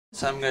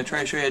So I'm going to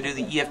try to show you how to do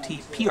the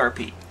EFT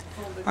PRP.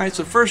 Alright,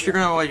 so first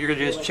what you're going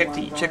to do is check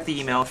the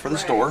email for the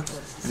store.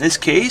 In this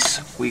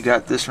case, we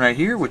got this right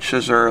here, which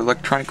says our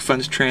electronic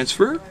funds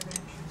transfer.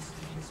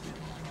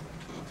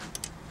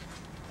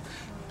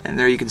 And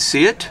there you can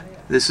see it.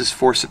 This is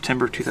for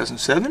September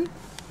 2007.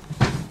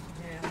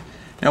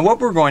 Now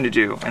what we're going to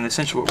do, and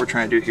essentially what we're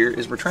trying to do here,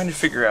 is we're trying to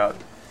figure out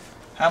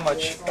how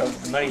much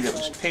of the money that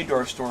was paid to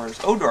our store,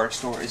 owed to our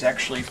store, is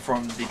actually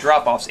from the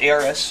drop-offs,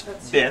 ARS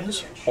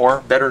bins,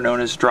 or better known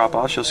as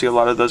drop-offs. You'll see a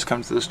lot of those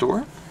come to the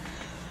store,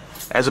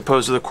 as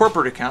opposed to the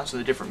corporate accounts, so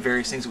the different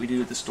various things that we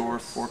do at the store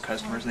for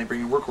customers, and they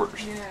bring in work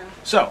orders.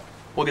 So,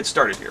 we'll get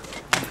started here.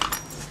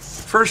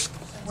 First,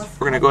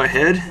 we're going to go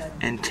ahead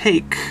and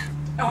take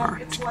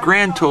our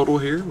grand total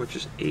here, which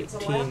is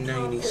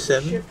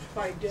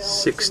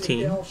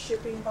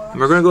 $1897.16, and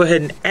we're going to go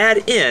ahead and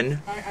add in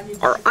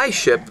our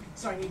iShip.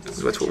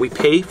 That's what we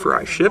pay for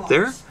iShip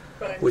there,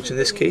 which in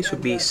this case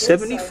would be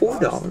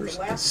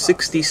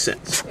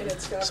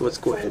 $74.60. So let's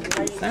go ahead and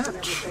do that.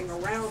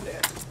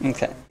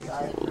 Okay.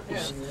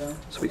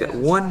 So we got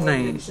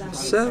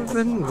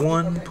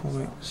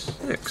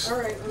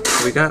 197.1.6.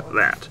 So we got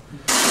that.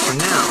 So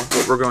now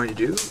what we're going to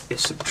do is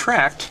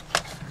subtract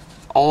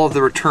all of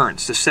the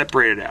returns to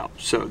separate it out.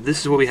 So this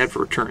is what we had for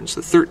returns: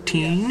 the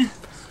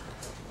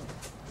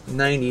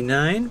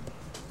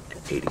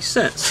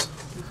 $13.99.80,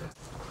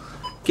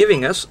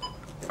 giving us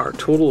our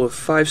total of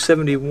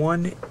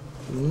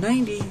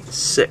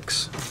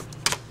 $571.96.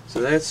 So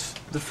that's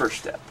the first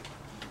step.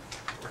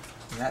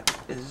 And that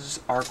is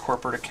our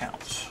corporate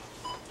accounts.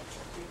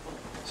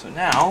 So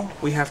now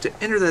we have to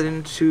enter that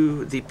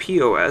into the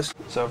POS.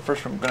 So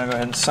first we're going to go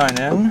ahead and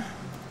sign in.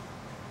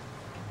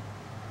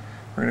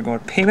 We're going to go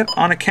with payment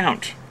on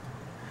account.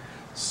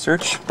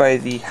 Search by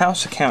the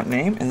house account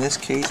name. In this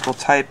case, we'll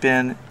type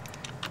in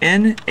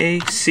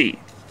NAC,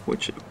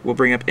 which will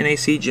bring up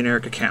NAC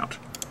generic account.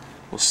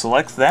 We'll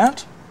select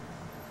that,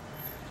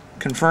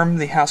 confirm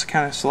the house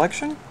account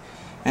selection,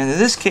 and in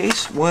this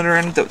case, we'll enter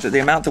in the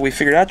amount that we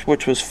figured out,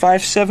 which was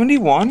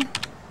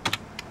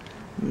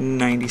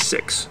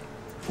 $571.96.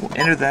 We'll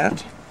enter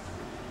that.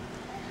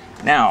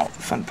 Now,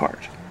 the fun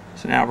part.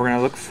 So now we're going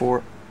to look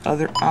for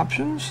other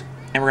options,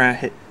 and we're going to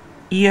hit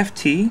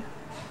EFT.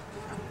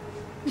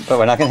 But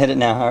we're not going to hit it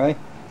now, are we?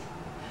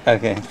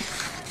 Okay.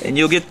 And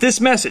you'll get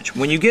this message.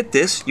 When you get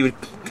this, you would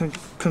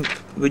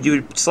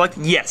select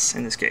yes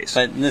in this case.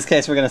 But in this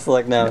case, we're going to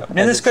select no. In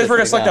this case, we're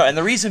going to select no. And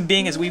the reason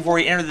being is we've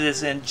already entered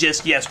this in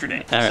just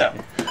yesterday. All right.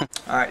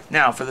 All right.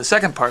 Now, for the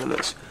second part of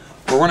this,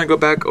 we're going to go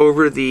back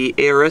over the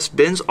ARS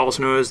bins,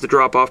 also known as the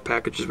drop-off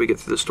packages we get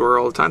through the store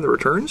all the time, the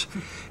returns.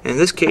 And in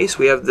this case,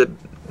 we have that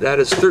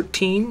is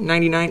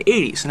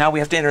 $13.99.80. So now we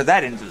have to enter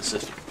that into the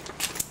system,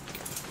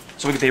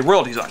 so we can pay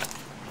royalties on it.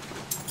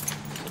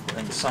 We're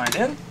going to sign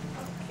in.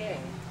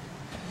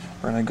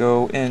 We're going to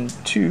go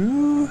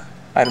into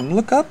item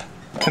lookup,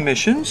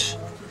 commissions,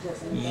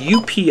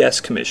 UPS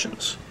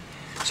commissions.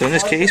 So in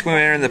this case, we're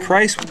going to enter the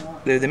price,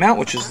 the amount,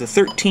 which is the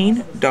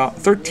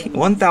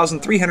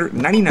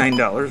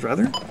 $1,399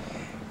 rather,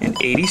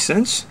 and 80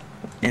 cents.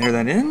 Enter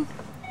that in.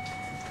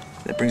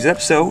 That brings it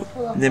up. So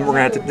then we're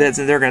going to have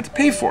to, they're going to have to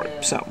pay for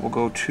it. So we'll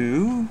go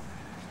to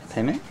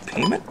payment.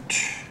 And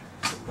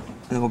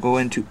then we'll go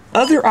into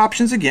other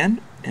options again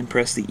and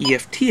press the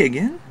EFT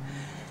again.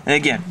 And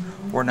again,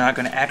 we're not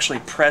going to actually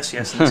press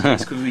yes in this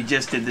case because we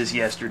just did this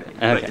yesterday. Okay.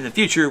 But in the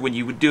future, when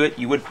you would do it,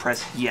 you would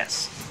press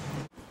yes.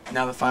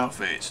 Now the final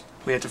phase.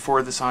 We have to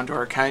forward this on to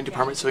our accounting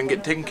department so we can get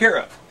it taken care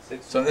of.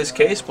 So in this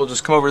case, we'll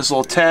just come over this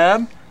little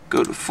tab,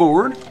 go to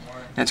forward,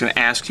 and it's going to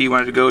ask who you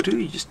want it to go to.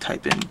 You just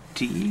type in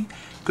D,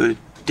 go to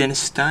Dennis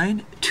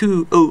Stein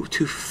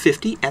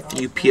 20250 at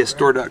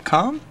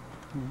theupsstore.com,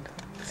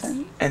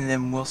 and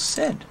then we'll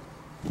send.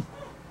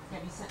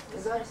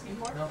 And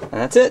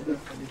that's it.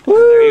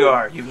 There you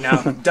are. You've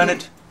now done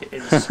it.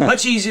 It's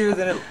much easier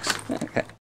than it looks. Okay.